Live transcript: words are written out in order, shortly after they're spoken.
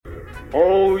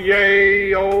Oh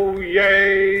yay, oh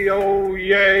yay, oh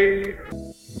yay.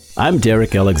 I'm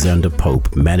Derek Alexander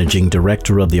Pope, Managing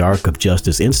Director of the Arc of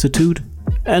Justice Institute,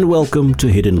 and welcome to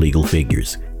Hidden Legal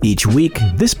Figures. Each week,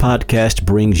 this podcast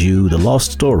brings you the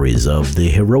lost stories of the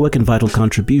heroic and vital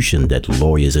contribution that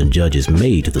lawyers and judges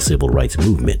made to the civil rights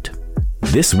movement.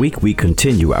 This week, we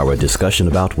continue our discussion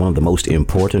about one of the most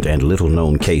important and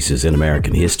little-known cases in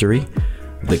American history,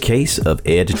 the case of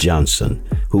Ed Johnson,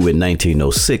 who in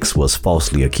 1906 was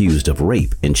falsely accused of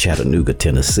rape in Chattanooga,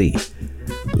 Tennessee.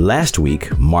 Last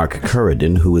week, Mark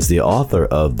Parden, who is the author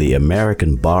of the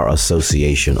American Bar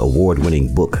Association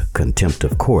award-winning book Contempt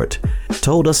of Court,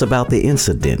 told us about the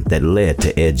incident that led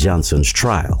to Ed Johnson's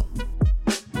trial.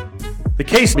 The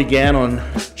case began on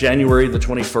January the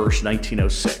 21st,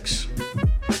 1906.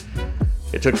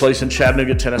 It took place in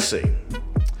Chattanooga, Tennessee.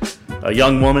 A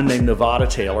young woman named Nevada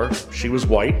Taylor. She was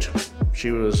white. She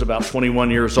was about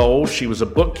 21 years old. She was a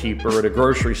bookkeeper at a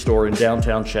grocery store in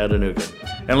downtown Chattanooga.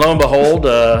 And lo and behold,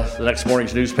 the next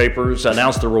morning's newspapers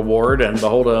announced the reward, and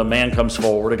behold, a man comes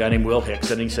forward, a guy named Will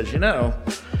Hicks, and he says,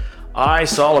 I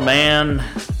saw a man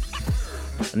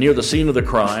near the scene of the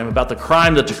crime, about the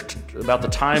time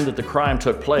that the crime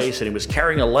took place, and he was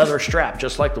carrying a leather strap,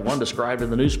 just like the one described in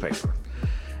the newspaper.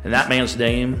 And that man's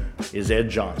name is Ed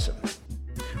Johnson.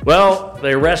 Well,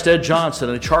 they arrest Ed Johnson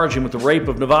and they charge him with the rape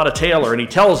of Nevada Taylor, and he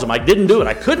tells them, I didn't do it.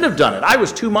 I couldn't have done it. I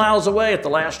was 2 miles away at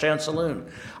the Last Chance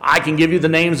Saloon. I can give you the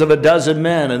names of a dozen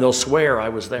men, and they'll swear I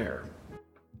was there.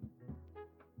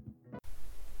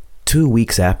 2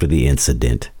 weeks after the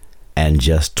incident, and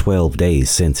just 12 days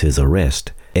since his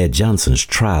arrest, Ed Johnson's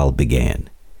trial began.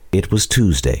 It was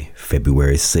Tuesday,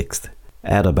 February 6th.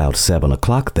 At about 7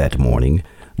 o'clock that morning,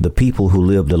 the people who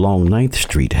lived along 9th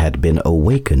Street had been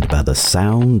awakened by the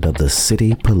sound of the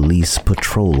city police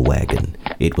patrol wagon.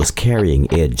 It was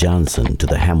carrying Ed Johnson to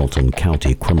the Hamilton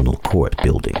County Criminal Court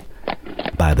building.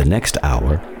 By the next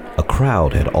hour, a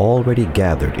crowd had already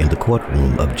gathered in the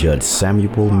courtroom of Judge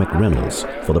Samuel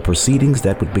McReynolds for the proceedings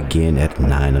that would begin at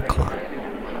 9 o'clock.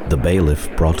 The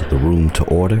bailiff brought the room to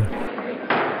order.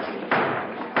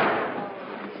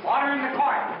 Order in the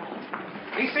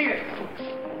court. Be seated.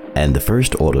 And the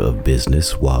first order of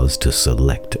business was to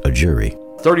select a jury.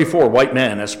 34 white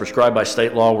men, as prescribed by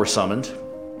state law, were summoned.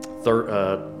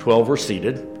 12 were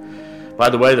seated. By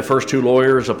the way, the first 2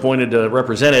 lawyers appointed to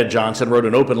represent Ed Johnson wrote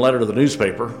an open letter to the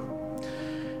newspaper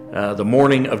the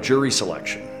morning of jury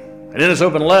selection. And in his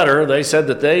open letter, they said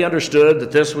that they understood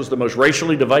that this was the most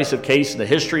racially divisive case in the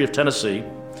history of Tennessee.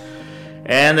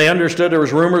 And they understood there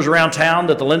was rumors around town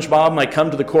that the lynch mob might come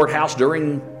to the courthouse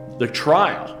during the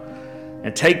trial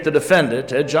and take the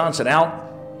defendant, Ed Johnson,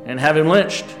 out and have him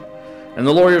lynched. And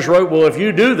the lawyers wrote, well, if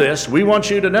you do this, we want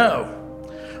you to know.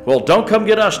 Well, don't come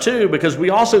get us too, because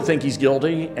we also think he's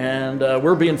guilty, and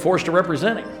we're being forced to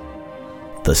represent him.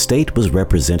 The state was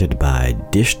represented by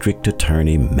District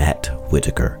Attorney Matt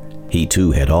Whitaker. He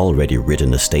too had already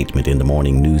written a statement in the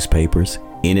morning newspapers.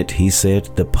 In it, he said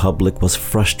the public was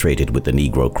frustrated with the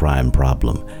Negro crime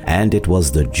problem, and it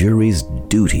was the jury's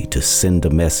duty to send a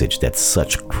message that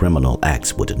such criminal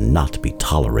acts would not be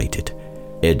tolerated.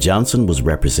 Ed Johnson was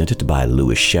represented by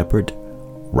Lewis Shepard,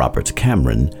 Robert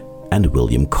Cameron, and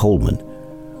William Coleman.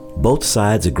 Both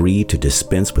sides agreed to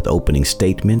dispense with opening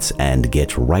statements and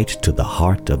get right to the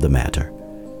heart of the matter.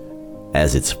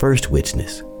 As its first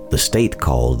witness, the state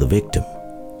called the victim,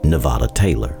 Nevada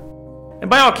Taylor. And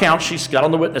by all accounts, she got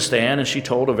on the witness stand and she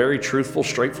told a very truthful,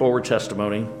 straightforward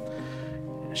testimony.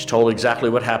 She told exactly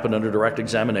what happened under direct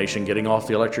examination, getting off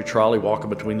the electric trolley,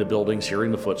 walking between the buildings,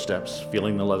 hearing the footsteps,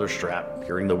 feeling the leather strap,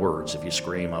 hearing the words, if you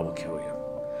scream, I will kill you.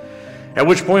 At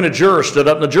which point a juror stood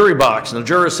up in the jury box, and the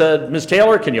juror said, Ms.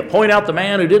 Taylor, can you point out the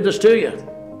man who did this to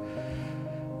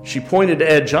you? She pointed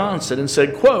to Ed Johnson and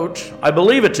said, quote, I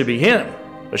believe it to be him.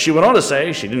 But she went on to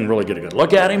say she didn't really get a good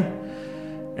look at him,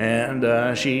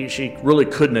 and she really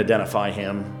couldn't identify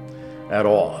him at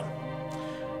all.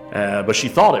 But she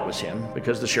thought it was him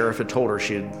because the sheriff had told her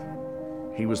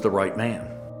he was the right man.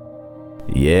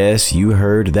 Yes, you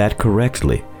heard that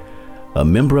correctly. A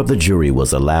member of the jury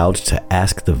was allowed to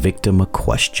ask the victim a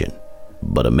question.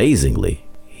 But amazingly,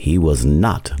 he was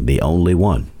not the only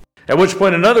one. At which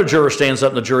point another juror stands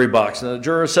up in the jury box, and the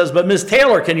juror says, but Ms.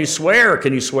 Taylor, can you swear?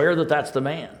 Can you swear that that's the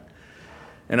man?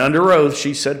 And under oath,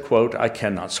 she said, quote, I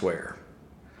cannot swear,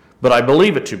 but I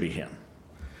believe it to be him.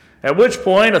 At which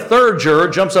point, a third juror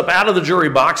jumps up out of the jury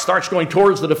box, starts going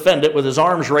towards the defendant with his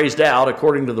arms raised out,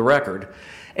 according to the record,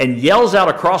 and yells out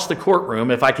across the courtroom,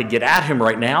 if I could get at him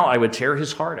right now, I would tear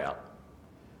his heart out.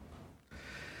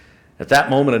 At that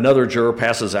moment, another juror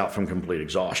passes out from complete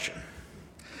exhaustion.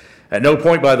 At no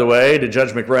point, by the way, did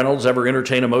Judge McReynolds ever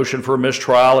entertain a motion for a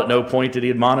mistrial. At no point did he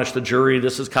admonish the jury,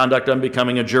 this is conduct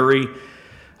unbecoming a jury.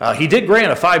 He did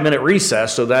grant a 5-minute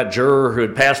recess so that juror who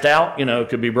had passed out,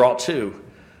 could be brought to,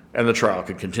 and the trial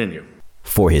could continue.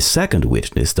 For his second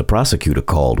witness, the prosecutor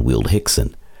called Will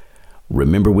Hickson.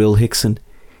 Remember Will Hickson?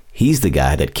 He's the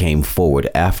guy that came forward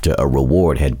after a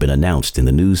reward had been announced in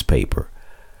the newspaper.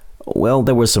 Well,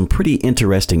 there was some pretty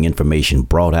interesting information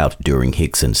brought out during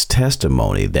Hickson's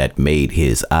testimony that made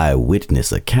his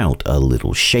eyewitness account a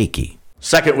little shaky.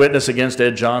 Second witness against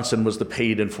Ed Johnson was the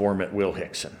paid informant, Will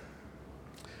Hickson.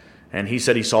 And he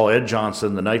said he saw Ed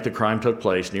Johnson the night the crime took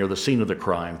place near the scene of the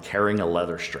crime carrying a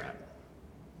leather strap.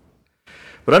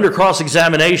 But under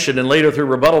cross-examination and later through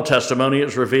rebuttal testimony, it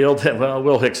was revealed that,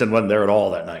 Will Hickson wasn't there at all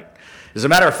that night. As a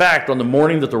matter of fact, on the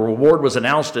morning that the reward was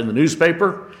announced in the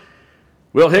newspaper,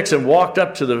 Will Hickson walked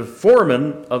up to the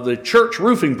foreman of the church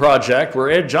roofing project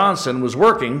where Ed Johnson was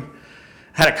working,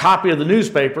 had a copy of the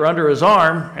newspaper under his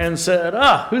arm, and said,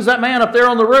 who's that man up there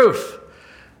on the roof?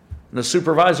 And the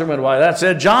supervisor went, why, that's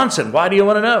Ed Johnson. Why do you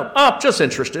want to know? Just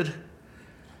interested.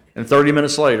 And 30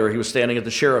 minutes later, he was standing at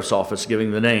the sheriff's office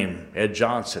giving the name, Ed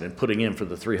Johnson, and putting in for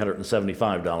the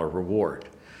 $375 reward.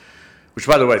 Which,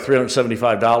 by the way, $375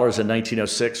 in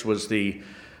 1906 was the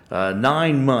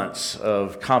 9 months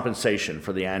of compensation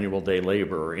for the annual day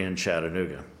laborer in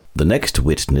Chattanooga. The next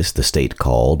witness the state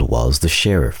called was the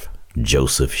sheriff,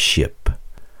 Joseph Shipp.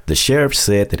 The sheriff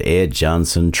said that Ed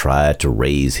Johnson tried to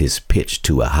raise his pitch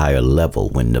to a higher level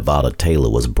when Nevada Taylor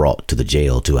was brought to the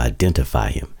jail to identify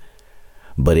him.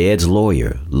 But Ed's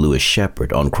lawyer, Louis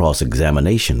Shepard, on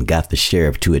cross-examination got the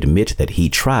sheriff to admit that he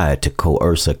tried to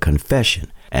coerce a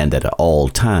confession and that at all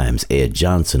times Ed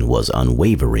Johnson was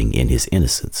unwavering in his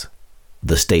innocence.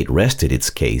 The state rested its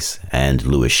case, and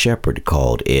Louis Shepard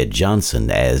called Ed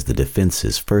Johnson as the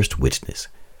defense's first witness.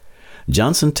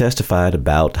 Johnson testified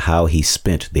about how he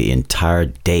spent the entire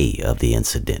day of the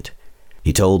incident.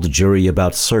 He told the jury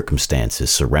about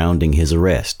circumstances surrounding his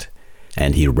arrest,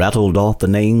 and he rattled off the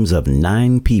names of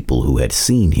 9 people who had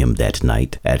seen him that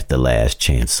night at the Last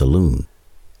Chance Saloon.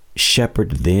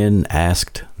 Shepard then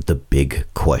asked the big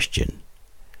question.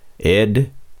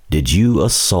 Ed, did you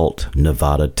assault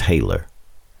Nevada Taylor?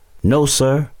 No,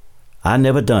 sir. I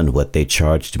never done what they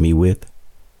charged me with.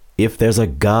 If there's a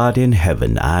God in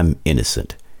heaven, I'm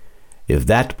innocent. If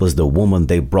that was the woman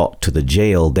they brought to the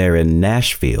jail there in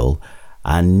Nashville,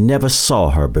 I never saw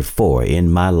her before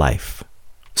in my life.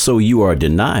 So you are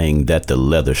denying that the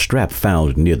leather strap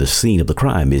found near the scene of the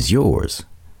crime is yours?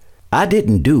 I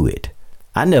didn't do it.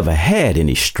 I never had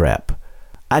any strap.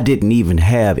 I didn't even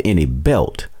have any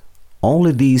belt.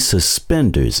 Only these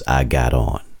suspenders I got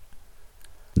on.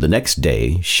 The next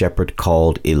day, Shepard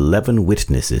called 11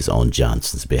 witnesses on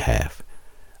Johnson's behalf.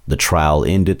 The trial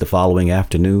ended the following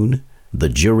afternoon. The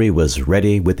jury was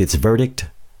ready with its verdict,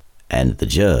 and the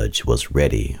judge was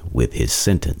ready with his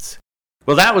sentence.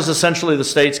 Well, that was essentially the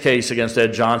state's case against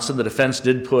Ed Johnson. The defense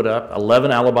did put up 11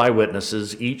 alibi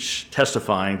witnesses, each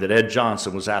testifying that Ed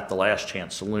Johnson was at the Last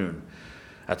Chance Saloon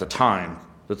at the time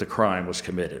that the crime was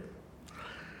committed.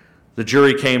 The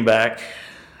jury came back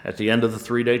at the end of the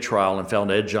 3-day trial and found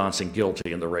Ed Johnson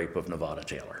guilty in the rape of Nevada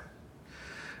Taylor.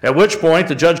 At which point,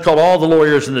 the judge called all the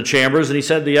lawyers in the chambers and he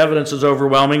said the evidence is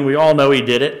overwhelming. We all know he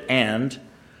did it. And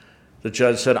the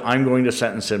judge said, I'm going to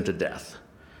sentence him to death.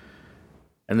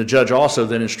 And the judge also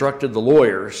then instructed the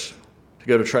lawyers to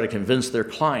go to try to convince their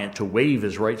client to waive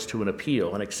his rights to an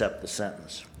appeal and accept the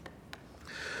sentence.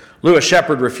 Louis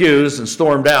Shepard refused and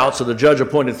stormed out, so the judge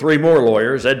appointed 3 more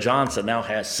lawyers. Ed Johnson now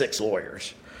has 6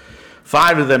 lawyers.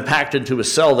 5 of them packed into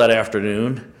his cell that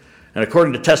afternoon, and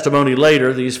according to testimony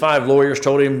later, these 5 lawyers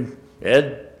told him,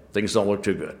 Ed, things don't look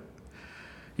too good.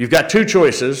 You've got 2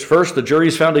 choices. First, the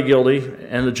jury's found you guilty,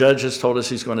 and the judge has told us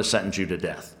he's going to sentence you to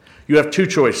death. You have 2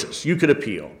 choices. You could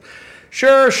appeal.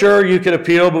 Sure, you could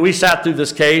appeal, but we sat through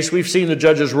this case. We've seen the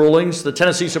judge's rulings. The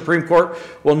Tennessee Supreme Court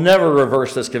will never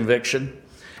reverse this conviction.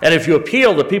 And if you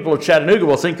appeal, the people of Chattanooga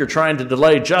will think you're trying to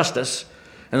delay justice,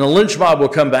 and the lynch mob will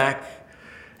come back.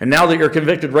 And now that you're a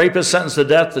convicted rapist sentenced to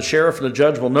death, the sheriff and the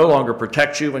judge will no longer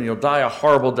protect you, and you'll die a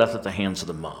horrible death at the hands of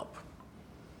the mob.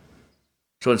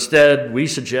 So instead, we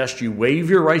suggest you waive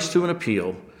your rights to an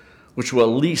appeal, which will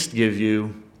at least give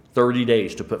you 30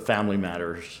 days to put family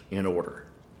matters in order.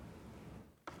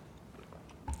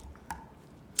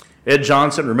 Ed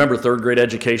Johnson, remember 3rd grade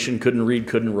education, couldn't read,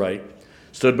 couldn't write,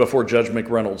 stood before Judge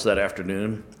McReynolds that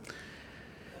afternoon.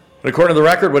 And according to the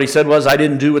record, what he said was, I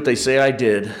didn't do what they say I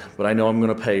did, but I know I'm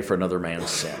going to pay for another man's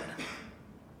sin.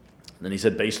 And then he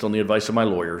said, based on the advice of my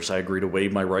lawyers, I agree to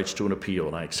waive my rights to an appeal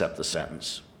and I accept the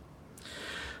sentence.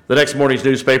 The next morning's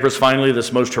newspapers, finally,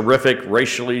 this most horrific,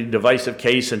 racially divisive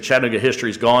case in Chattanooga history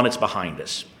is gone. It's behind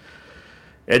us.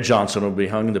 Ed Johnson will be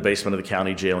hung in the basement of the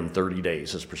county jail in 30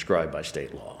 days as prescribed by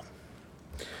state law.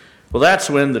 Well, that's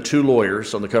when the two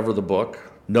lawyers on the cover of the book,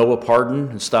 Noah Parden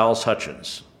and Stiles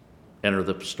Hutchins, enter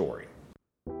the story.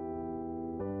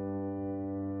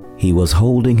 He was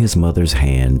holding his mother's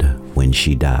hand when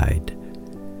she died.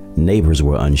 Neighbors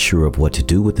were unsure of what to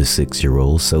do with the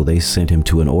 6-year-old, so they sent him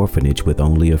to an orphanage with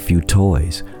only a few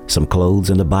toys, some clothes,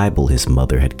 and a Bible his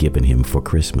mother had given him for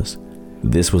Christmas.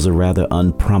 This was a rather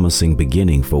unpromising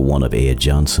beginning for one of Ed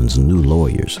Johnson's new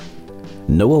lawyers.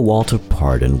 Noah Walter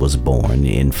Parden was born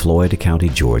in Floyd County,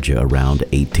 Georgia around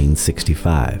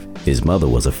 1865. His mother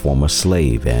was a former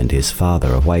slave and his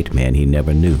father a white man he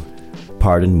never knew.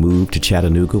 Parden moved to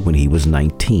Chattanooga when he was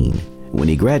 19. When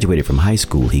he graduated from high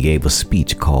school, he gave a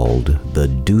speech called The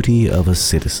Duty of a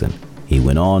Citizen. He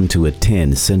went on to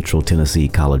attend Central Tennessee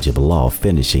College of Law,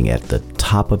 finishing at the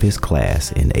top of his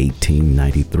class in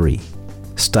 1893.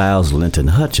 Stiles Linton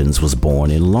Hutchins was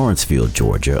born in Lawrenceville,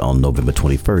 Georgia on November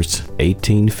 21st,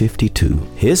 1852.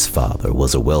 His father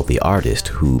was a wealthy artist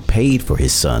who paid for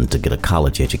his son to get a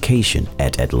college education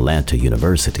at Atlanta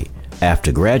University.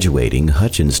 After graduating,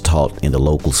 Hutchins taught in the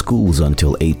local schools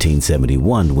until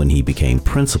 1871 when he became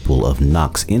principal of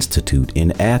Knox Institute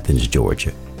in Athens,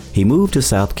 Georgia. He moved to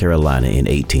South Carolina in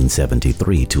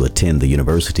 1873 to attend the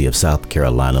University of South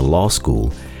Carolina Law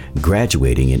School,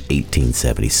 graduating in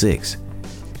 1876.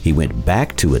 He went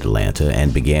back to Atlanta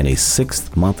and began a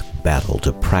 6-month battle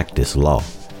to practice law.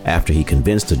 After he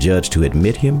convinced a judge to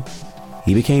admit him,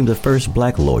 he became the first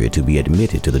black lawyer to be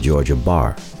admitted to the Georgia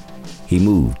bar. He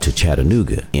moved to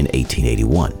Chattanooga in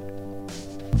 1881.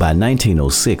 By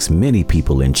 1906, many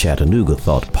people in Chattanooga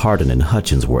thought Parden and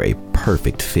Hutchins were a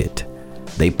perfect fit.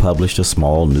 They published a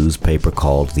small newspaper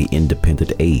called The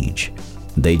Independent Age.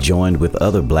 They joined with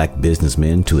other black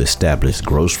businessmen to establish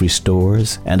grocery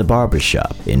stores and a barber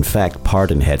shop. In fact,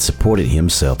 Parden had supported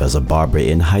himself as a barber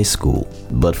in high school.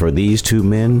 But for these two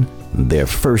men, their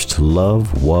first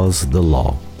love was the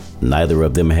law. Neither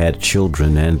of them had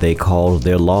children, and they called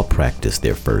their law practice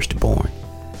their firstborn.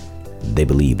 They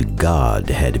believed God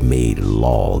had made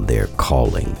law their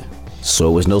calling. So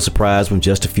it was no surprise when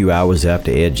just a few hours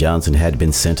after Ed Johnson had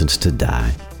been sentenced to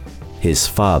die, his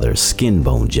father,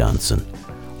 Skinbone Johnson,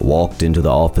 walked into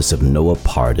the office of Noah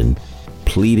Parden,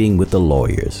 pleading with the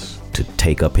lawyers to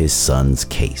take up his son's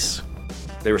case.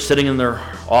 They were sitting in their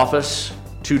office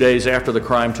 2 days after the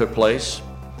crime took place.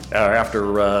 It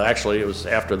was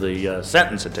after the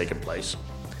sentence had taken place.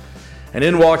 And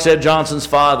in walks Ed Johnson's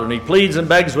father, and he pleads and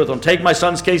begs with them, take my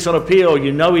son's case on appeal.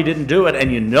 You know he didn't do it,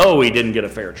 and you know he didn't get a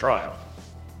fair trial.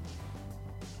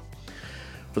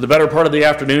 For the better part of the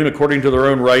afternoon, according to their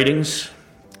own writings,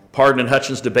 Parden and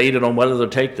Hutchins debated on whether to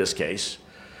take this case.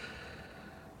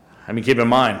 I mean, keep in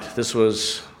mind, this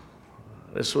was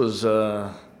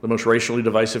the most racially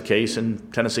divisive case in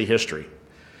Tennessee history.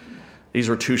 These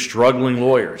were two struggling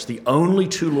lawyers, the only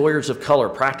two lawyers of color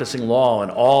practicing law in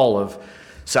all of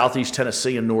Southeast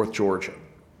Tennessee and North Georgia.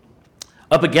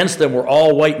 Up against them were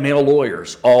all white male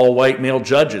lawyers, all white male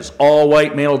judges, all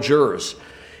white male jurors.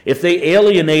 If they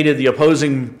alienated the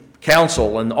opposing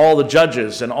counsel and all the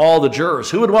judges and all the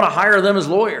jurors, who would want to hire them as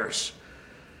lawyers?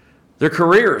 Their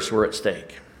careers were at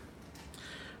stake.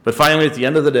 But finally, at the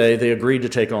end of the day, they agreed to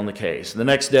take on the case. The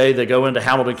next day, they go into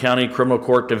Hamilton County Criminal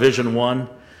Court Division I,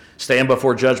 stand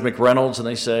before Judge McReynolds, and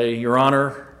they say, Your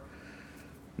Honor,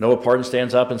 Noah Parden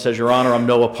stands up and says, Your Honor, I'm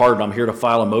Noah Parden. I'm here to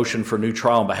file a motion for new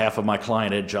trial on behalf of my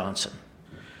client, Ed Johnson.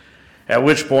 At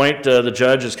which point, the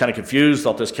judge is kind of confused,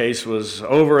 thought this case was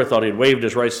over, thought he had waived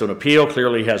his rights to an appeal.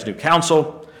 Clearly, he has new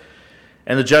counsel.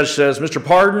 And the judge says, Mr.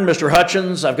 Parden, Mr.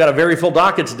 Hutchins, I've got a very full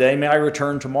docket today. May I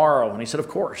return tomorrow? And he said, of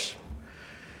course.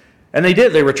 And they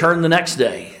did. They returned the next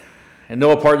day. And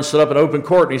Noah Parden stood up in open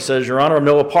court and he says, Your Honor, I'm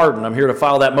Noah Parden. I'm here to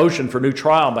file that motion for new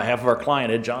trial on behalf of our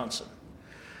client, Ed Johnson.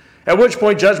 At which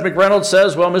point Judge McReynolds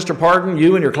says, well, Mr. Parden,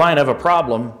 you and your client have a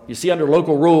problem. You see, under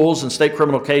local rules in state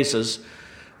criminal cases,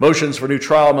 motions for new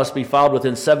trial must be filed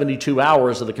within 72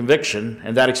 hours of the conviction,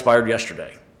 and that expired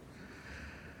yesterday.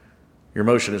 Your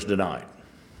motion is denied.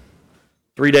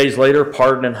 3 days later,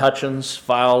 Parden and Hutchins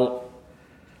file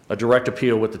a direct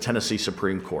appeal with the Tennessee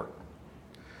Supreme Court.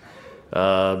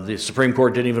 The Supreme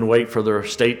Court didn't even wait for the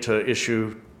state to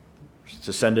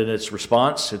send in its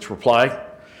response, its reply.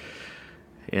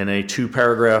 In a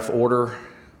 2-paragraph order,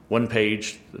 1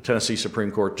 page, the Tennessee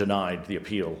Supreme Court denied the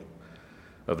appeal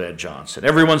of Ed Johnson.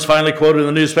 Everyone's finally quoted in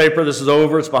the newspaper, this is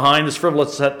over, it's behind, this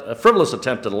frivolous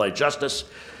attempt to delay justice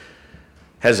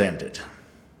has ended.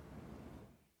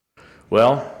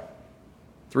 Well,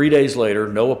 3 days later,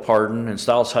 Noah Parden and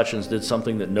Stiles Hutchins did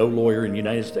something that no lawyer in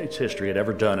United States history had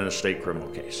ever done in a state criminal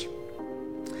case.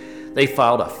 They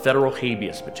filed a federal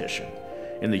habeas petition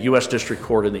in the U.S. District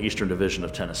Court in the Eastern Division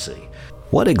of Tennessee.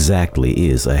 What exactly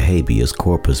is a habeas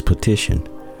corpus petition?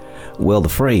 Well, the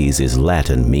phrase is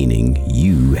Latin meaning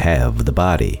 "you have the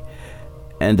body."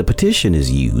 And the petition is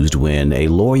used when a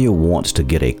lawyer wants to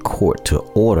get a court to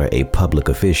order a public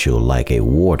official like a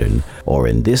warden, or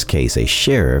in this case a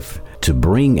sheriff, to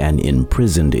bring an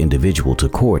imprisoned individual to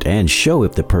court and show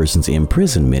if the person's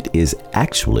imprisonment is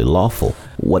actually lawful.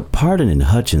 What Parden and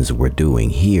Hutchins were doing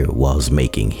here was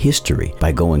making history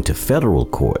by going to federal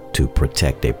court to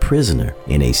protect a prisoner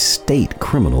in a state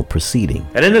criminal proceeding.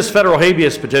 And in this federal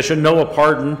habeas petition, Noah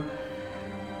Parden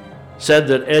said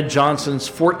that Ed Johnson's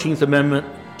 14th Amendment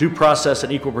due process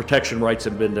and equal protection rights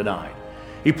had been denied.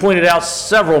 He pointed out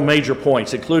several major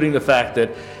points, including the fact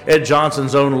that Ed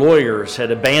Johnson's own lawyers had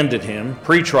abandoned him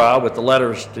pre-trial with the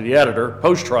letters to the editor,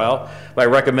 post-trial, by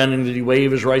recommending that he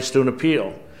waive his rights to an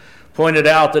appeal. Pointed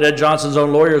out that Ed Johnson's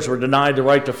own lawyers were denied the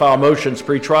right to file motions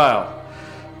pre-trial.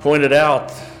 Pointed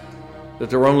out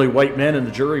that there were only white men in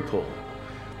the jury pool.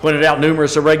 Pointed out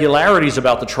numerous irregularities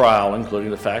about the trial, including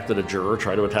the fact that a juror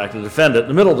tried to attack the defendant in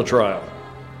the middle of the trial.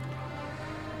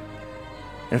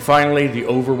 And finally, the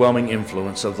overwhelming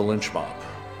influence of the lynch mob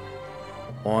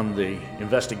on the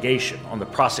investigation, on the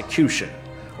prosecution,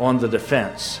 on the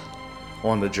defense,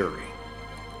 on the jury.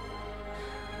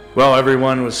 Well,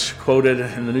 everyone was quoted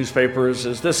in the newspapers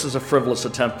as, "This is a frivolous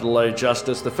attempt to delay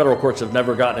justice. The federal courts have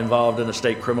never gotten involved in a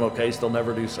state criminal case. They'll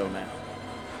never do so now."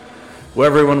 Well,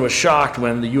 everyone was shocked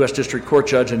when the U.S. District Court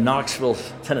judge in Knoxville,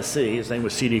 Tennessee, his name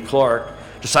was C.D. Clark,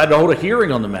 decided to hold a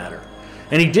hearing on the matter.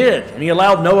 And he did. And he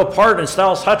allowed Noah Parden and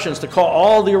Stiles Hutchins to call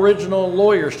all the original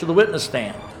lawyers to the witness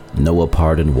stand. Noah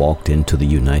Parden walked into the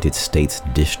United States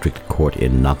District Court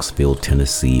in Knoxville,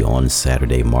 Tennessee on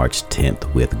Saturday, March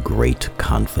 10th with great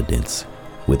confidence.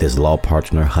 With his law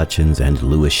partner Hutchins and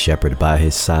Lewis Shepard by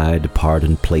his side,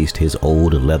 Parden placed his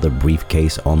old leather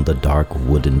briefcase on the dark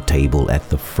wooden table at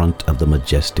the front of the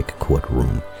majestic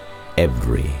courtroom.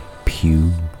 Every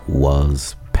pew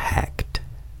was packed.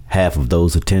 Half of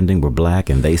those attending were black,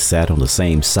 and they sat on the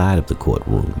same side of the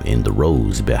courtroom in the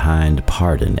rows behind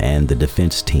Parden and the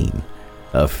defense team.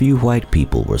 A few white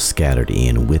people were scattered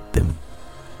in with them.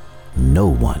 No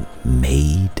one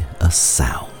made a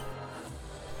sound.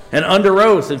 And under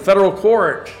oath in federal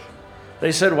court,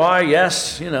 they said, why,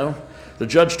 yes, the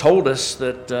judge told us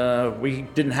that we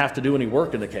didn't have to do any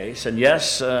work in the case. And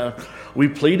yes, we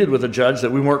pleaded with the judge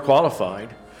that we weren't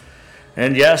qualified.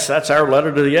 And yes, that's our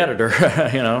letter to the editor,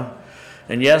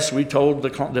 And yes, we told the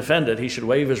defendant he should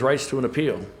waive his rights to an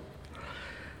appeal.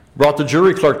 Brought the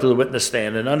jury clerk to the witness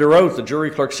stand, and under oath, the jury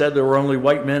clerk said there were only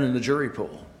white men in the jury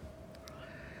pool.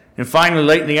 And finally,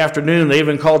 late in the afternoon, they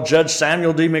even called Judge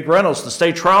Samuel D. McReynolds, the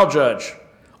state trial judge,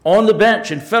 on the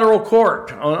bench in federal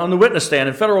court, on the witness stand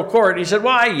in federal court. He said,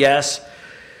 why, yes,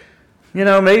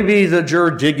 maybe the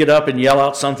juror did get up and yell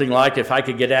out something like, if I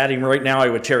could get at him right now, I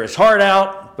would tear his heart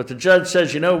out. But the judge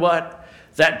says, you know what?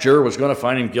 That juror was going to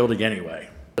find him guilty anyway.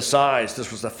 Besides,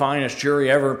 this was the finest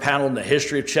jury ever impaneled in the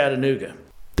history of Chattanooga.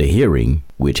 The hearing,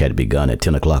 which had begun at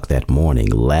 10 o'clock that morning,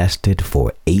 lasted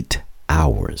for 8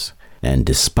 hours. And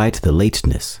despite the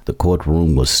lateness, the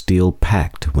courtroom was still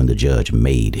packed when the judge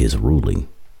made his ruling.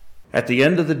 At the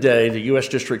end of the day, the U.S.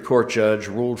 District Court judge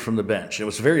ruled from the bench. It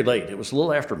was very late. It was a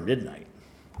little after midnight.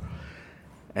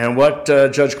 And what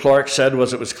Judge Clark said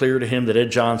was it was clear to him that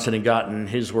Ed Johnson had gotten,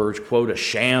 his words, quote, a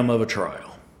sham of a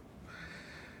trial.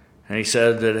 And he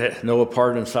said that Noah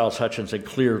Parden and Stiles Hutchins had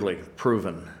clearly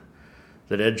proven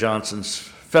that Ed Johnson's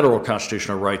federal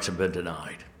constitutional rights had been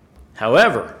denied.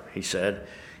 However, he said,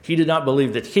 he did not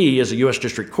believe that he, as a U.S.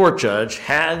 District Court judge,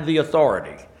 had the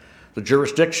authority, the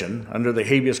jurisdiction under the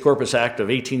Habeas Corpus Act of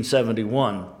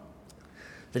 1871,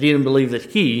 that he didn't believe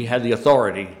that he had the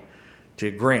authority to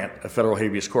grant a federal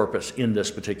habeas corpus in this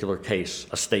particular case,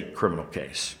 a state criminal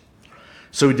case.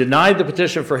 So he denied the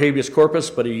petition for habeas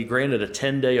corpus, but he granted a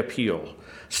 10-day appeal,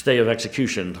 stay of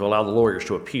execution, to allow the lawyers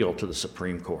to appeal to the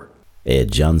Supreme Court.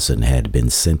 Ed Johnson had been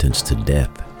sentenced to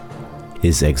death.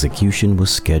 His execution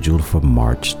was scheduled for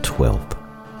March 12th.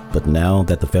 But now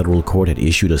that the federal court had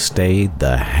issued a stay,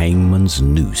 the hangman's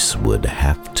noose would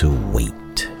have to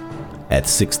wait. At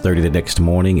 6:30 the next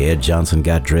morning, Ed Johnson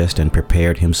got dressed and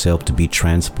prepared himself to be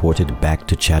transported back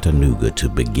to Chattanooga to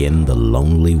begin the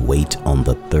lonely wait on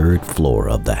the 3rd floor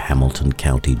of the Hamilton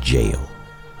County Jail.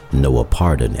 Noah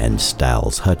Parden and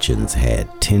Stiles Hutchins had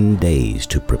 10 days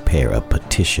to prepare a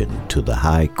petition to the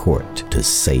High Court to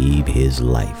save his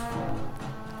life.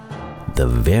 The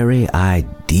very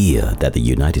idea that the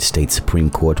United States Supreme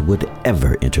Court would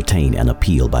ever entertain an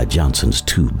appeal by Johnson's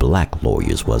two black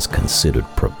lawyers was considered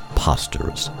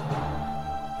preposterous.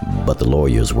 But the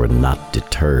lawyers were not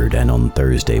deterred, and on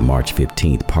Thursday, March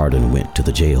 15th, Parden went to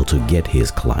the jail to get his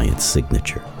client's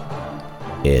signature.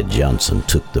 Ed Johnson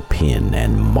took the pen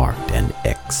and marked an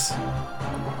X.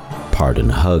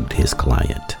 Parden hugged his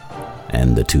client,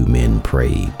 and the two men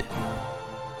prayed.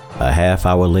 A half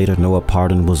hour later, Noah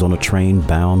Parden was on a train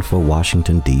bound for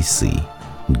Washington, D.C.,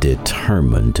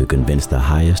 determined to convince the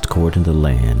highest court in the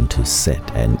land to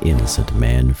set an innocent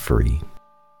man free.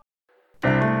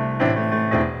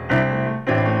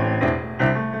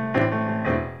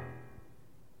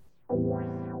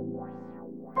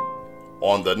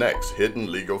 On the next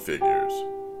Hidden Legal Figures.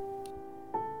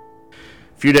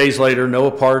 A few days later,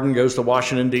 Noah Parden goes to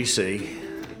Washington, D.C.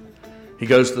 He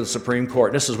goes to the Supreme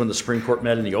Court. This is when the Supreme Court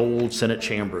met in the old Senate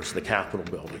chambers of the Capitol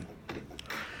building.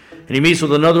 And he meets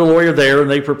with another lawyer there,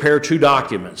 and they prepare two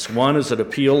documents. One is an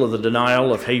appeal of the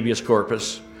denial of habeas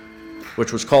corpus,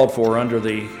 which was called for under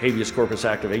the Habeas Corpus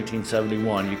Act of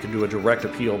 1871. You could do a direct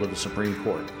appeal to the Supreme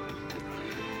Court.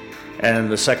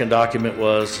 And the second document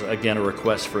was, again, a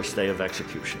request for a stay of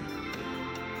execution.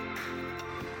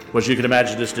 Well, as you can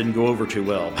imagine, this didn't go over too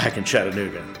well back in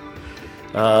Chattanooga.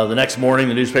 The next morning,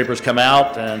 the newspapers come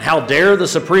out, and how dare the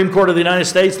Supreme Court of the United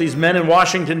States, these men in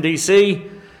Washington, D.C.,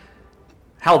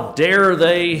 how dare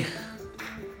they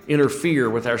interfere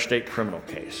with our state criminal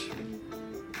case?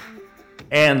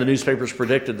 And the newspapers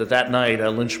predicted that that night a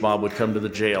lynch mob would come to the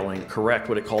jail and correct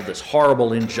what it called this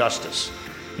horrible injustice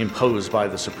imposed by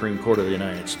the Supreme Court of the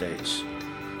United States.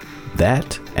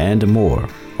 That and more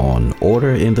on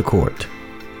Order in the Court,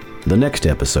 the next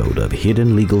episode of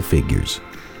Hidden Legal Figures.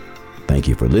 Thank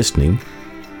you for listening,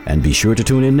 and be sure to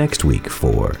tune in next week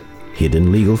for Hidden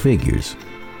Legal Figures,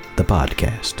 the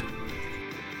podcast.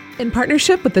 In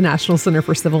partnership with the National Center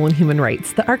for Civil and Human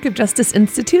Rights, the Arc of Justice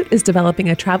Institute is developing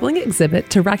a traveling exhibit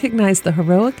to recognize the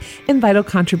heroic and vital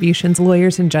contributions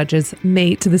lawyers and judges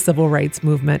made to the civil rights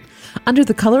movement. Under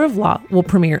the Color of Law will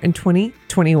premiere in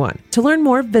 2021. To learn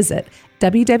more, visit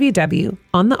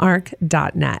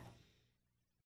www.onthearc.net.